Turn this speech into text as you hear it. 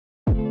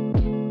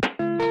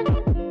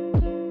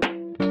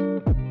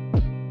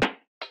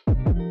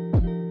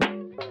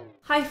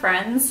Hi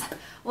friends,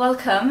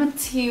 welcome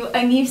to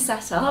a new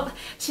setup.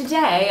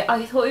 Today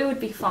I thought it would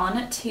be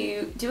fun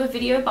to do a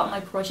video about my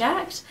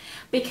project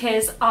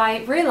because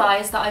I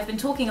realised that I've been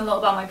talking a lot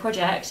about my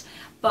project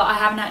but I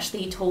haven't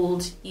actually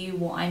told you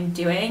what I'm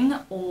doing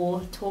or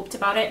talked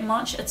about it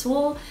much at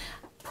all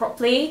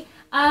properly.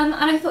 And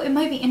I thought it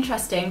might be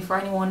interesting for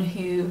anyone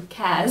who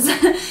cares.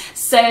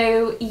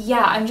 So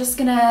yeah,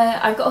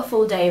 I've got a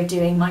full day of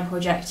doing my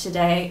project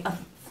today. A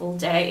full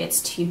day, it's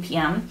 2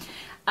 p.m.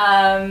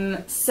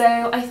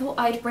 So I thought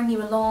I'd bring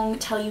you along,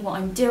 tell you what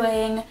I'm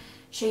doing,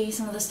 show you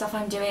some of the stuff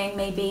I'm doing,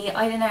 maybe.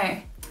 I don't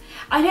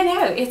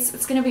know,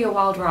 it's gonna be a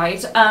wild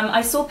ride.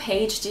 I saw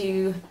Paige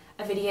do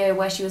a video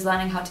where she was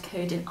learning how to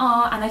code in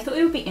R, and I thought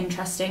it would be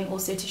interesting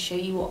also to show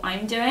you what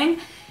I'm doing,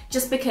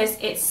 just because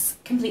it's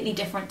completely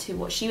different to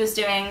what she was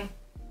doing,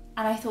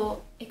 and I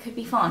thought it could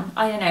be fun.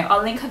 I don't know,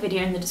 I'll link her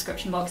video in the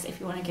description box if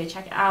you want to go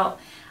check it out.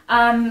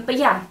 But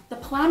yeah, the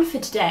plan for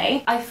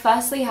today, I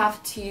firstly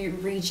have to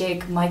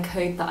rejig my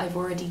code that I've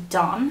already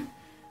done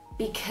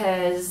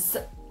because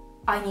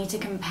I need to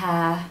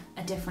compare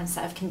a different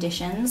set of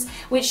conditions,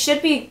 which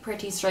should be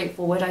pretty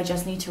straightforward. I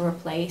just need to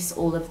replace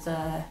all of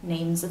the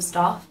names of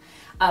stuff.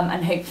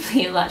 And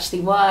hopefully it'll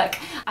actually work.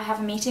 I have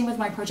a meeting with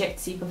my project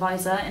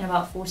supervisor in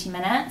about 40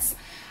 minutes.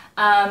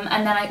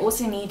 And then I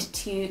also need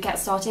to get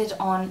started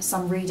on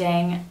some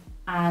reading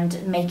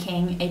and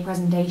making a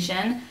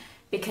presentation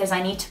because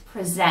I need to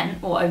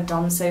present what I've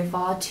done so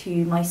far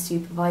to my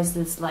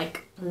supervisor's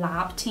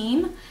lab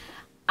team.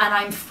 And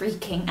I'm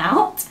freaking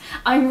out.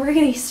 I'm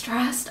really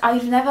stressed.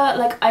 I've never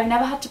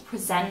had to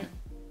present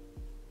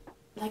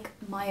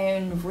my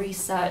own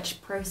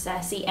research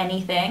processy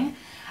anything.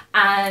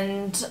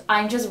 And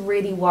I'm just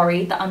really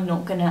worried that I'm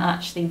not gonna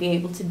actually be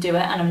able to do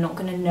it and I'm not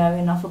gonna know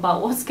enough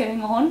about what's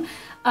going on.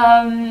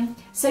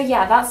 So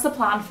yeah, that's the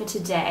plan for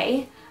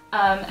today.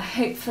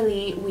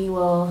 Hopefully we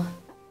will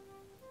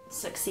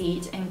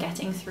succeed in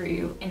getting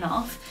through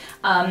enough.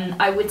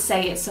 I would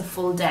say it's a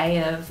full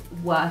day of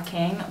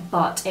working,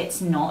 but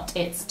it's not,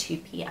 it's 2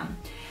 p.m.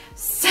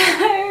 So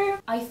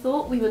I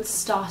thought we would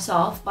start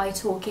off by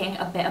talking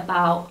a bit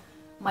about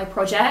my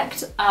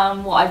project,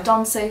 what I've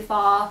done so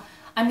far.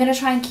 I'm going to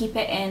try and keep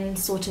it in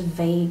sort of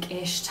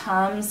vague-ish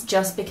terms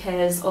just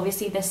because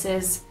obviously this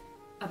is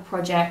a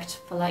project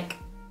for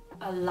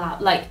a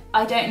lab.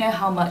 I don't know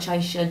how much I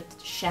should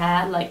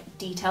share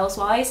details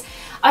wise.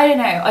 I don't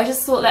know, I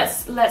just thought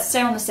let's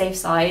stay on the safe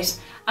side.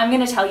 I'm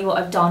going to tell you what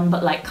I've done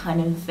but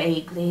kind of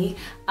vaguely.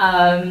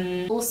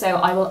 Also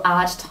I will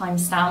add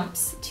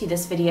timestamps to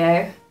this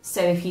video,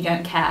 so if you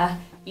don't care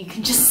you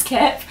can just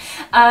skip.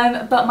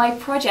 But my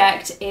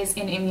project is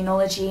in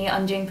immunology.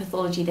 I'm doing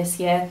pathology this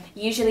year.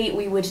 Usually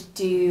we would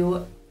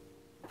do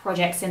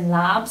projects in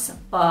labs,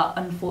 but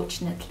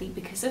unfortunately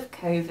because of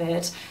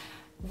COVID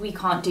we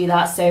can't do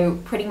that, so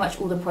pretty much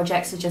all the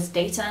projects are just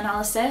data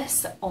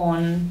analysis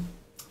on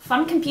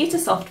fun computer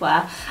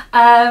software.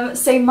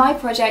 So my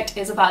project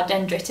is about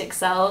dendritic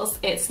cells.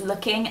 It's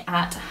looking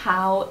at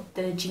how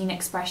the gene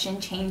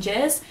expression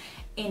changes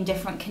in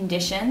different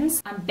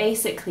conditions and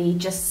basically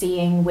just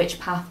seeing which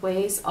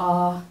pathways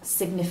are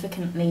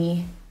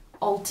significantly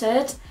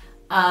altered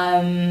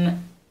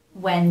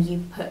when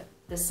you put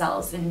the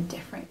cells in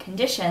different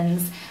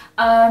conditions.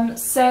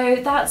 So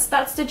that's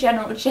the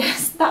general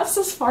gist. That's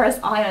as far as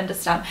I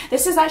understand.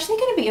 This is actually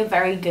going to be a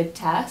very good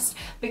test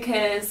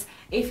because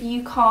if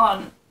you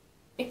can't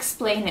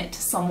explain it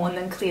to someone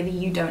then clearly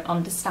you don't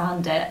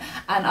understand it,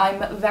 and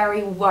I'm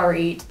very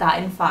worried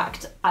that in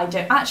fact I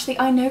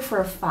know for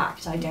a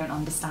fact I don't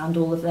understand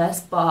all of this,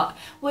 but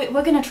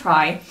we're gonna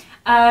try.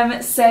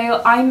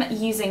 So I'm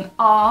using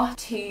R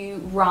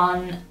to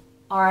run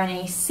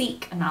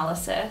RNA-seq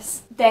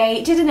analysis.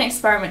 They did an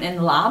experiment in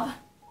the lab,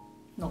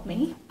 not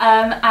me,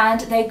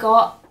 and they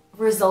got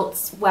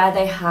results where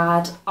they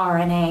had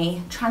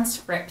RNA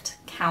transcript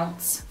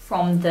counts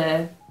from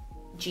the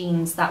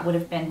genes that would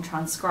have been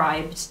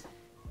transcribed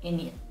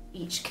in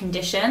each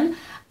condition.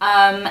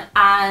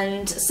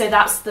 And so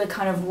that's the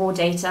kind of raw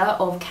data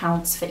of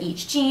counts for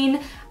each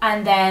gene,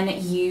 and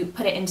then you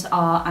put it into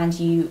R and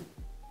you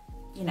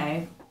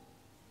know,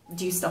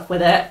 do stuff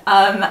with it,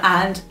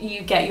 and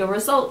you get your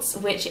results,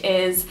 which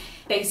is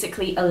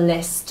basically a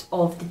list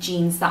of the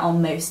genes that are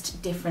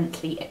most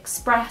differently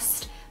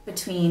expressed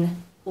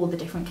between all the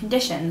different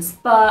conditions.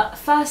 But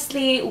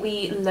firstly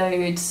we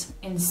load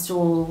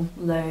all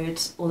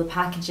the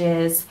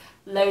packages,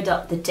 load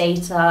up the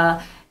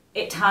data.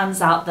 It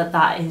turns out that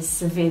that is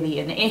severely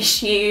an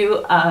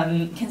issue,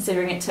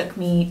 considering it took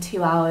me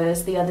 2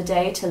 hours the other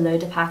day to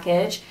load a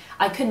package.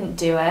 I couldn't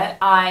do it.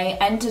 I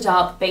ended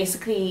up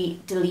basically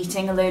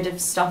deleting a load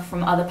of stuff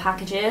from other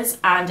packages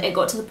and it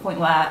got to the point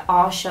where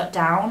R shut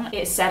down.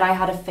 It said I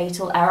had a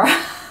fatal error.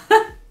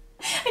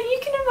 And you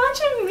can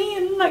imagine me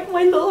and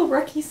my little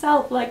rookie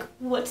self,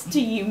 what do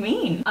you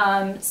mean?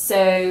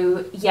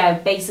 So yeah,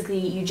 basically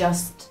you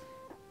just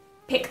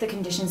pick the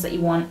conditions that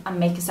you want and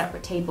make a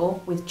separate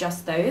table with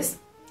just those.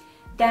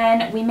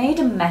 Then we made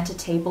a meta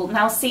table.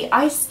 Now see,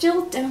 I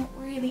still don't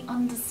really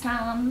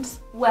understand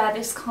where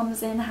this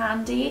comes in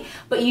handy,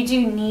 but you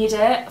do need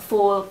it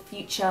for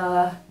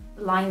future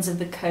lines of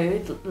the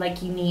code.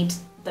 Like, you need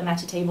the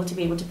meta table to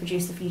be able to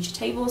produce the future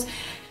tables.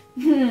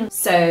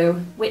 So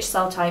which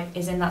cell type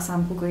is in that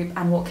sample group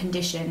and what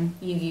condition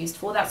you used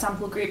for that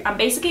sample group, and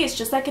basically it's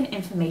just like an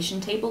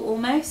information table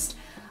almost.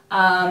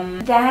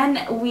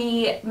 Then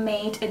we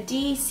made a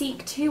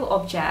dseek2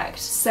 object.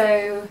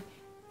 So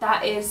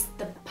that is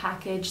the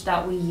package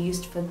that we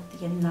used for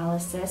the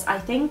analysis. I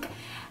think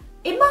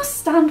it must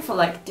stand for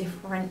like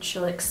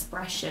differential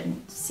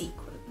expression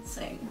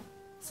sequencing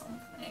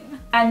something.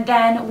 And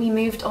then we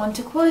moved on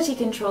to quality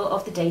control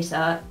of the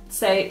data.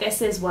 So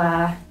this is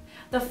where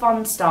the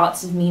fun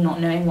starts of me not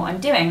knowing what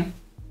I'm doing.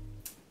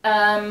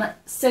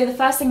 So the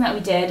first thing that we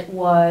did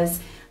was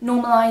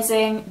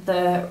normalizing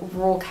the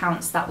raw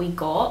counts that we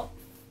got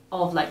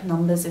of like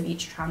numbers of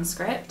each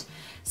transcript.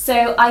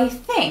 So I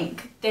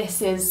think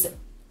this is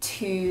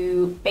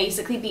to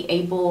basically be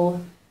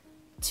able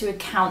to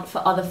account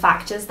for other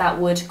factors that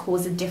would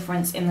cause a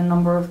difference in the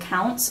number of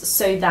counts,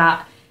 so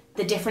that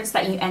the difference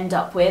that you end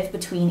up with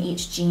between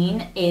each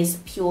gene is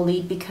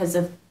purely because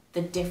of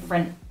the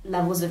different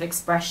levels of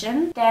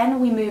expression. Then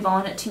we move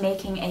on to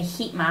making a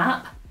heat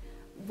map,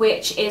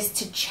 which is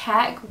to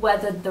check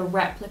whether the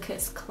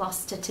replicates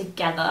cluster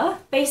together.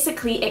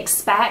 Basically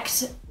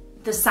expect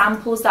the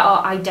samples that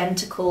are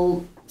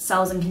identical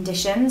cells and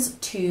conditions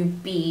to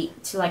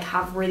like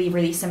have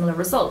really similar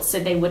results, so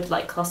they would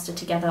like cluster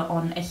together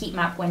on a heat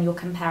map when you're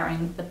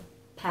comparing the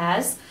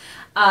pairs.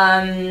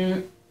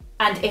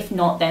 And if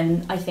not,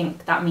 then I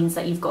think that means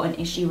that you've got an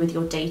issue with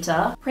your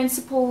data.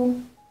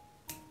 Principal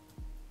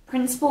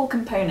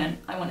component,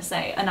 I want to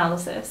say,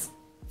 analysis.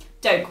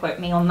 Don't quote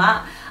me on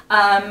that.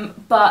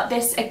 But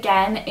this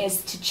again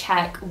is to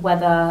check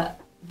whether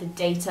the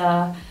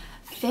data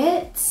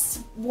fits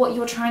what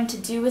you're trying to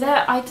do with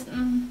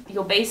it.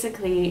 You're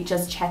basically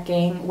just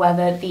checking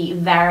whether the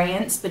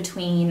variance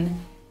between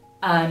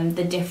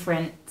the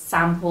different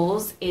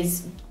samples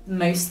is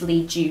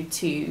mostly due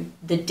to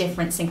the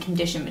difference in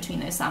condition between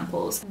those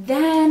samples.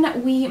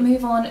 Then we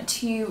move on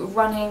to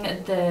running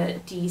the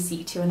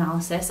dseek2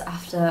 analysis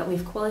after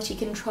we've quality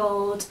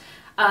controlled.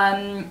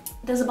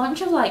 There's a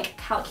bunch of like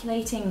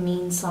calculating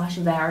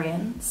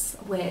mean/variance,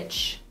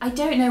 which I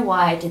don't know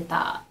why I did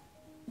that.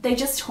 They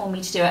just told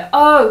me to do it.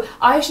 Oh,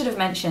 I should have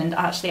mentioned,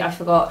 actually, I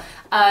forgot.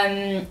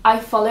 I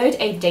followed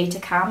a data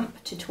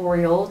camp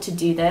tutorial to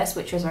do this,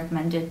 which was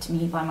recommended to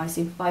me by my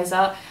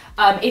supervisor.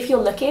 If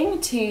you're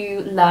looking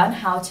to learn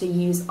how to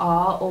use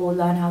R or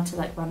learn how to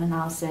like run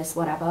analysis,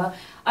 whatever,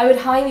 I would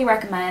highly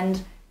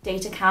recommend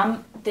data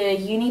camp. The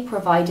uni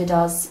provided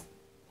us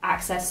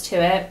access to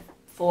it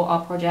for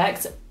our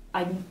project.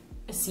 I'm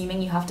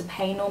assuming you have to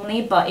pay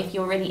normally, but if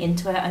you're really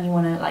into it and you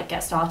want to like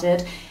get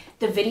started,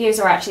 the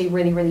videos are actually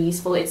really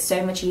useful. It's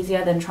so much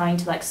easier than trying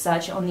to like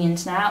search it on the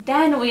internet.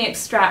 Then we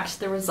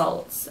extract the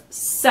results.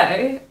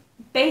 So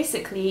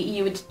basically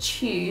you would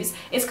choose,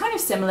 it's kind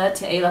of similar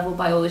to A-level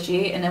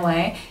biology in a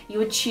way. You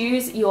would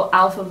choose your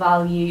alpha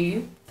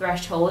value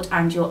threshold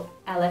and your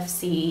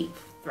LFC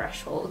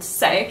threshold.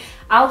 So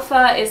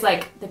alpha is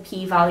like the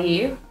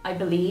p-value, I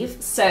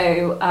believe.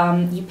 So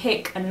you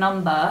pick a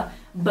number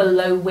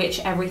below which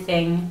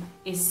everything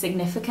is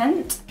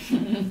significant.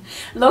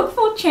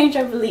 Log4 change,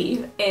 I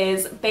believe,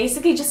 is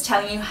basically just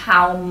telling you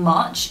how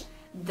much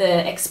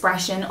the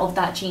expression of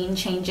that gene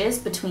changes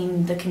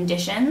between the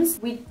conditions.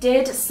 We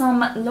did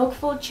some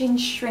log4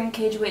 change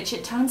shrinkage, which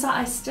it turns out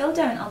I still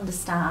don't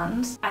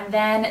understand. And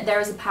then there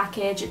is a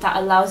package that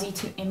allows you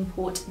to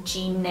import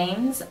gene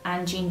names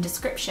and gene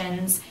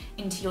descriptions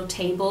into your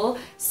table.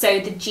 So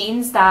the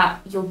genes that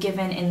you're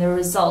given in the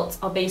results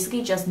are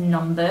basically just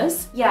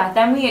numbers. Yeah,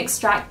 then we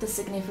extract the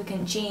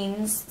significant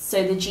genes,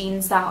 so the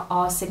genes that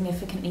are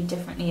significantly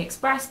differently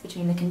expressed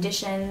between the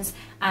conditions,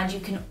 and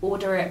you can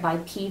order it by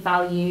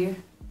p-value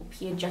or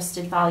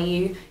p-adjusted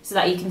value so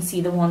that you can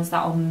see the ones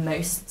that are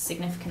most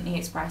significantly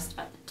expressed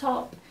at the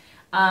top.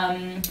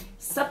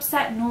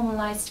 Subset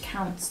normalized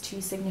counts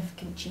to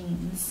significant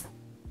genes.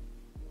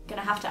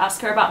 Gonna have to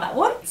ask her about that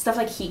one. Stuff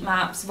like heat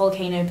maps,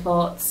 volcano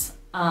plots,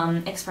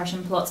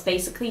 expression plots,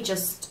 basically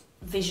just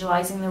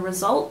visualizing the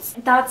results.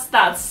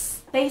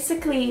 That's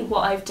basically what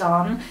I've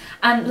done.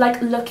 And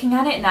like looking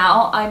at it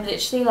now, I'm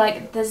literally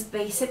like, there's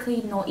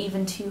basically not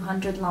even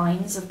 200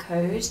 lines of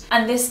code.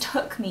 And this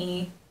took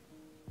me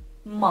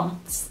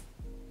months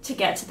to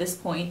get to this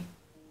point.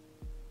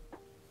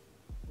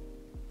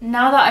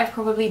 Now that I've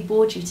probably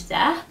bored you to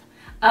death,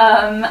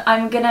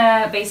 I'm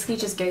gonna basically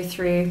just go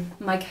through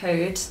my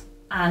code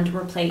and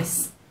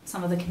replace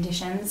some of the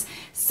conditions.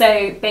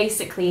 So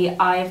basically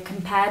I've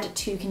compared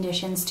 2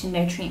 conditions to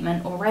no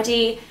treatment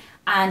already,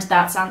 and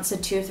that's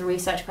answered 2 of the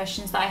research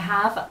questions that I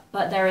have,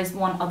 but there is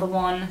one other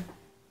one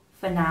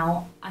for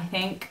now, I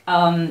think,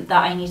 that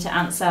I need to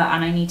answer,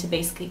 and I need to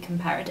basically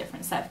compare a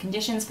different set of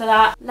conditions for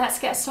that. Let's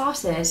get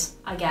started,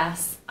 I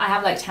guess. I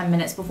have like 10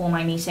 minutes before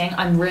my meeting.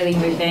 I'm really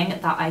hoping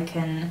that I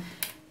can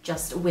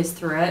just whiz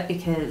through it,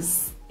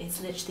 because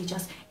it's literally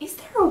just, is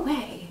there a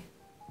way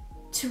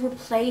to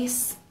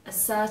replace a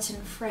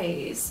certain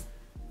phrase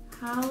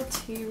How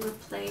to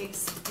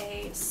replace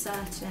a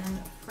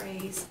certain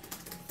phrase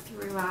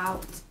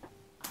throughout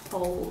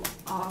whole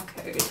R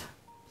code,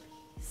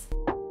 please.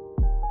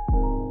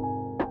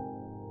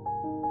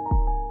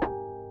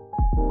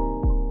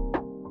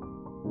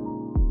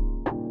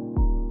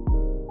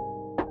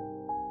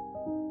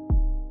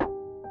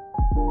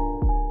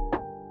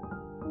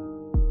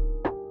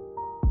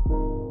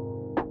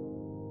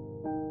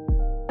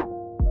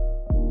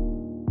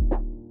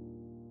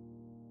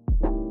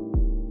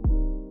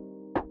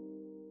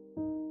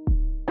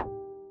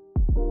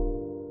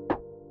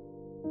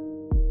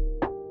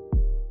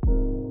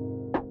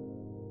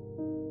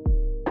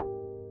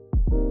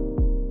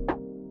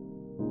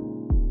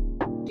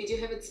 Did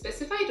you have it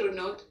specified or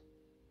not?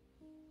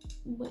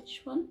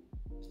 Which one?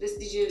 This,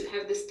 did you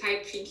have this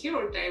type thing here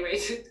or did I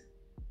write it?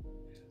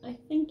 I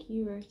think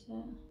you wrote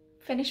it.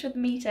 Finished with the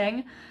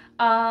meeting.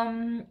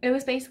 It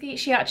was basically,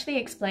 she actually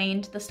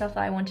explained the stuff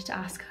that I wanted to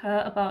ask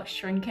her about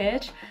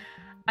shrinkage.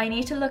 I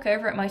need to look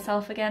over it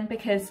myself again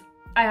because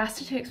I asked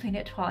her to explain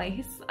it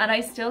twice and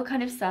I still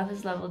kind of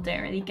surface level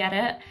don't really get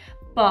it,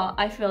 but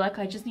I feel like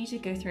I just need to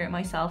go through it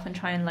myself and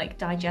try and like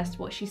digest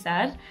what she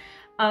said.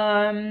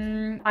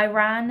 I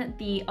ran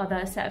the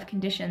other set of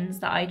conditions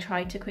that I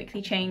tried to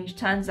quickly change.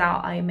 Turns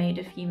out I made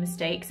a few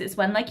mistakes. It's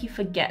when like you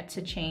forget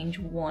to change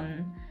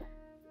one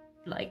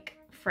like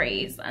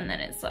phrase and then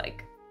it's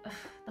like ugh,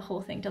 the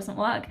whole thing doesn't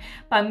work.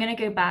 But I'm gonna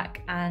go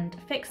back and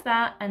fix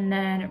that and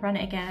then run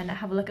it again,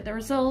 have a look at the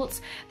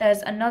results.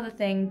 There's another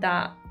thing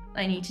that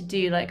I need to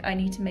do, like I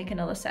need to make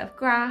another set of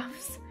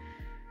graphs.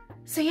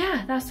 So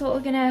yeah, that's what we're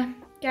gonna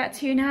get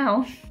to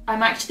now.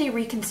 I'm actually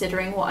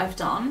reconsidering what I've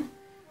done.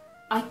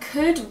 I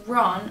could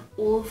run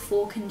all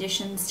 4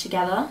 conditions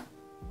together,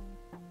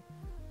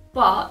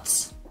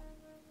 but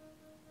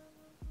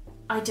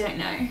I don't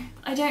know.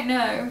 I don't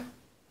know.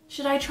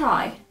 Should I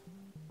try?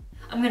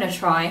 I'm gonna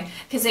try,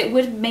 because it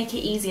would make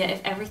it easier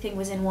if everything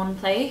was in one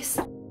place.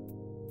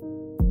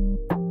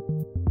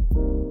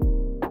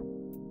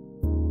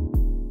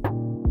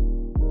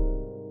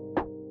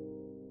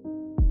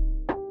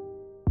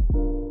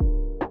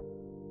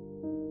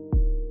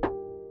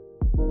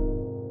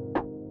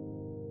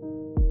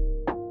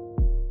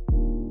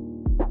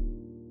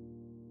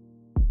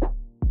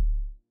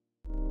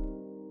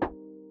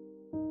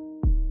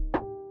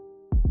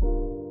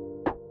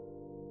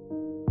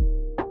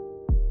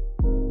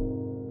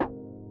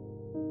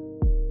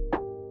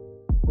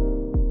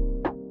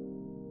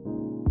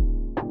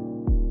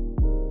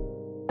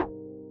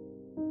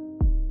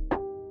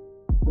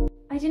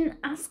 I didn't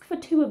ask for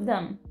 2 of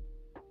them.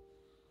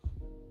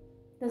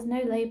 There's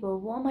no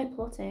label. What am I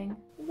plotting?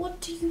 What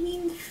do you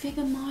mean the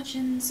figure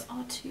margins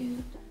are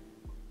too?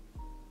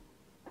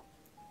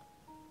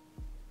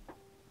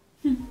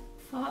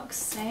 Fuck's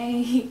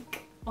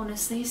sake.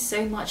 Honestly,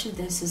 so much of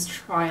this is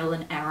trial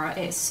and error.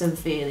 It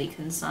severely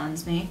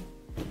concerns me.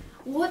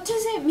 What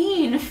does it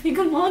mean?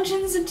 Figure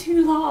margins are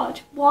too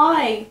large.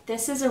 Why?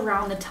 This is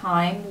around the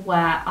time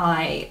where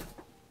I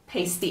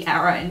paste the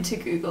error into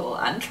Google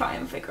and try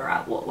and figure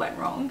out what went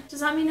wrong. Does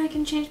that mean I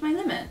can change my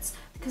limits?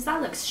 Because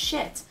that looks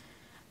shit.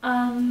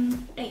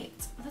 8.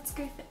 Let's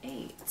go for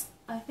 8.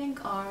 I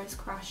think R is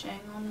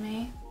crashing on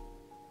me.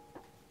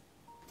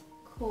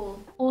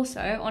 Cool.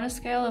 Also, on a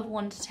scale of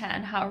 1 to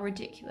 10, how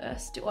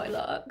ridiculous do I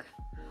look?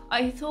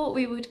 I thought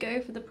we would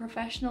go for the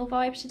professional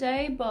vibe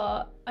today,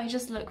 but I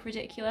just look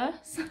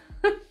ridiculous.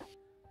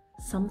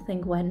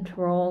 Something went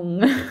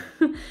wrong.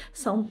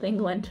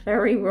 Something went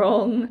very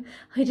wrong.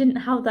 I didn't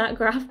have that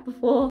graph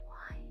before.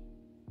 Why?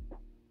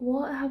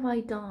 What have I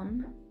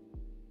done?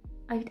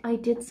 I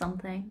did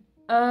something.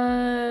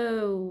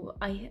 Oh,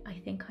 I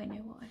think I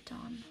know what I've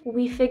done.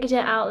 We figured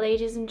it out,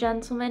 ladies and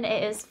gentlemen.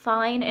 It is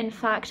fine. In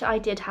fact, I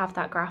did have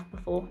that graph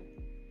before.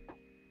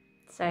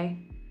 So.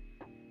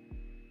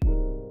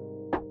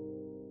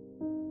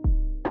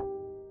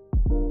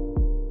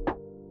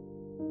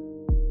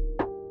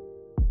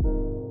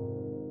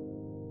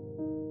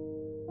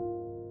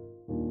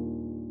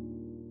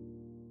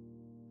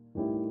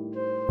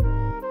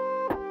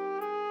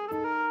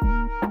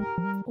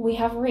 We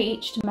have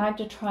reached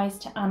Magda tries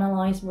to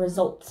analyze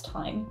results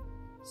time.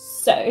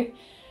 So,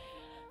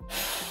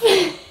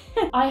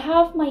 I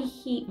have my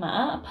heat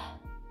map.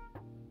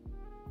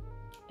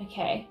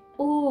 Okay.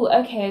 Ooh,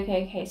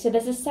 okay. So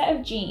there's a set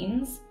of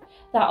genes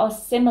that are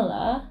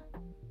similar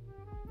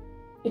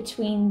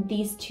between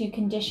these 2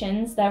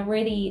 conditions. They're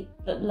really,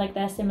 like,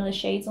 they're similar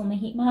shades on the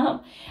heat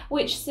map,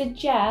 which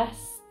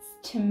suggests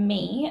to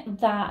me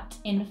that,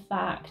 in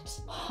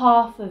fact,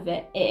 half of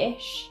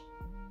it-ish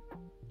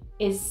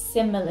is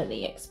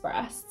similarly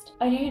expressed.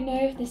 I don't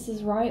know if this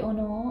is right or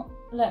not.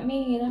 Let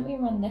me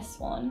run this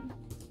one.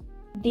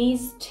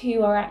 These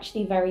 2 are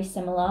actually very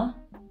similar.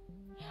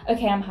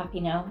 Okay, I'm happy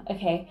now.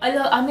 Okay.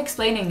 I'm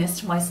explaining this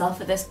to myself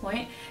at this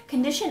point.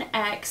 Condition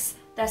X,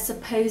 they're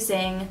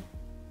supposing,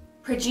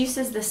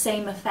 produces the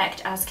same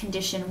effect as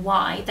condition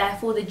Y.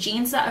 Therefore, the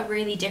genes that are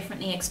really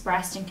differently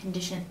expressed in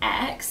condition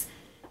X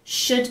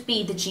should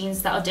be the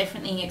genes that are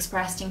differently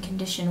expressed in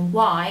condition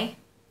Y.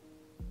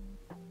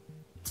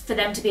 for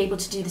them to be able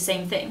to do the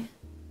same thing.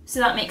 So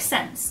that makes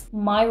sense.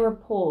 My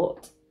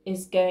report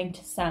is going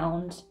to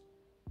sound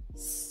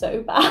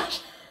so bad.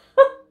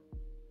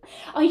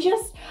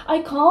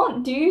 I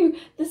can't do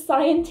the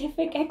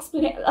scientific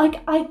explanation.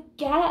 Like, I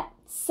get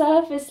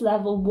surface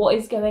level what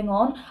is going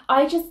on.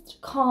 I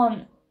just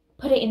can't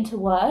put it into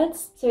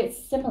words. So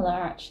it's similar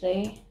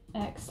actually.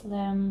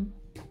 Xlim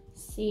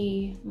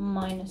C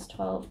minus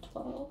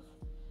 1212.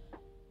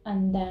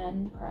 And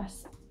then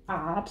press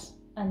add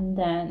and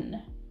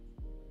then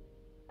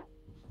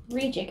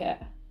rejig it.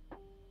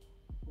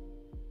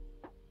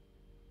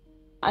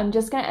 I'm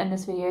just gonna end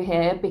this video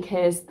here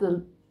because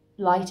the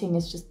lighting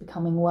is just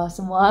becoming worse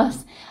and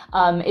worse.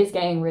 It's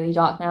getting really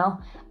dark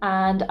now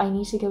and I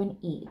need to go and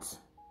eat.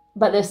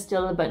 But there's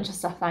still a bunch of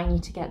stuff that I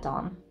need to get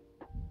done.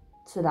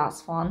 So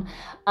that's fun.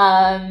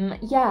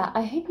 Yeah,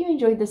 I hope you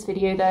enjoyed this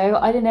video though.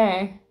 I don't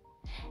know.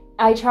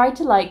 I tried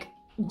to like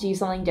do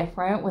something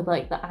different with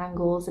like the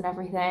angles and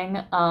everything.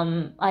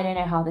 I don't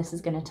know how this is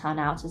gonna turn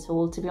out at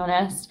all, to be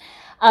honest.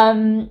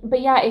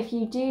 But yeah, if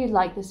you do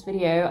like this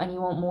video and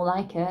you want more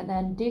like it,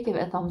 then do give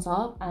it a thumbs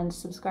up and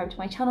subscribe to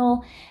my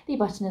channel. The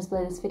button is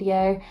below this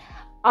video.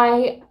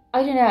 I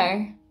don't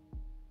know.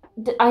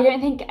 I don't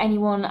think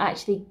anyone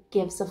actually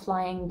gives a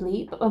flying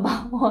bleep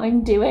about what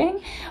I'm doing,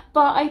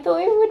 but I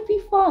thought it would be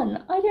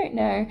fun. I don't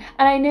know.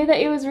 And I know that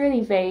it was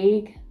really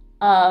vague,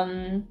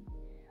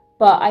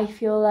 but I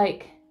feel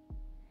like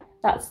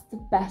that's the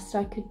best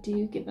I could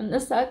do given the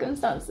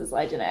circumstances.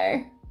 I don't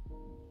know.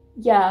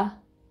 Yeah.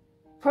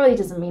 Probably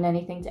doesn't mean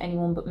anything to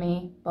anyone but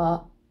me,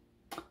 but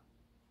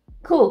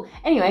cool.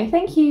 Anyway,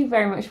 thank you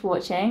very much for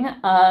watching.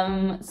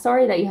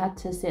 Sorry that you had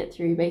to sit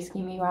through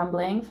basically me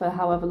rambling for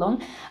however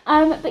long.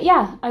 But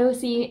yeah, I will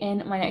see you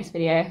in my next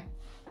video.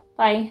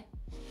 Bye.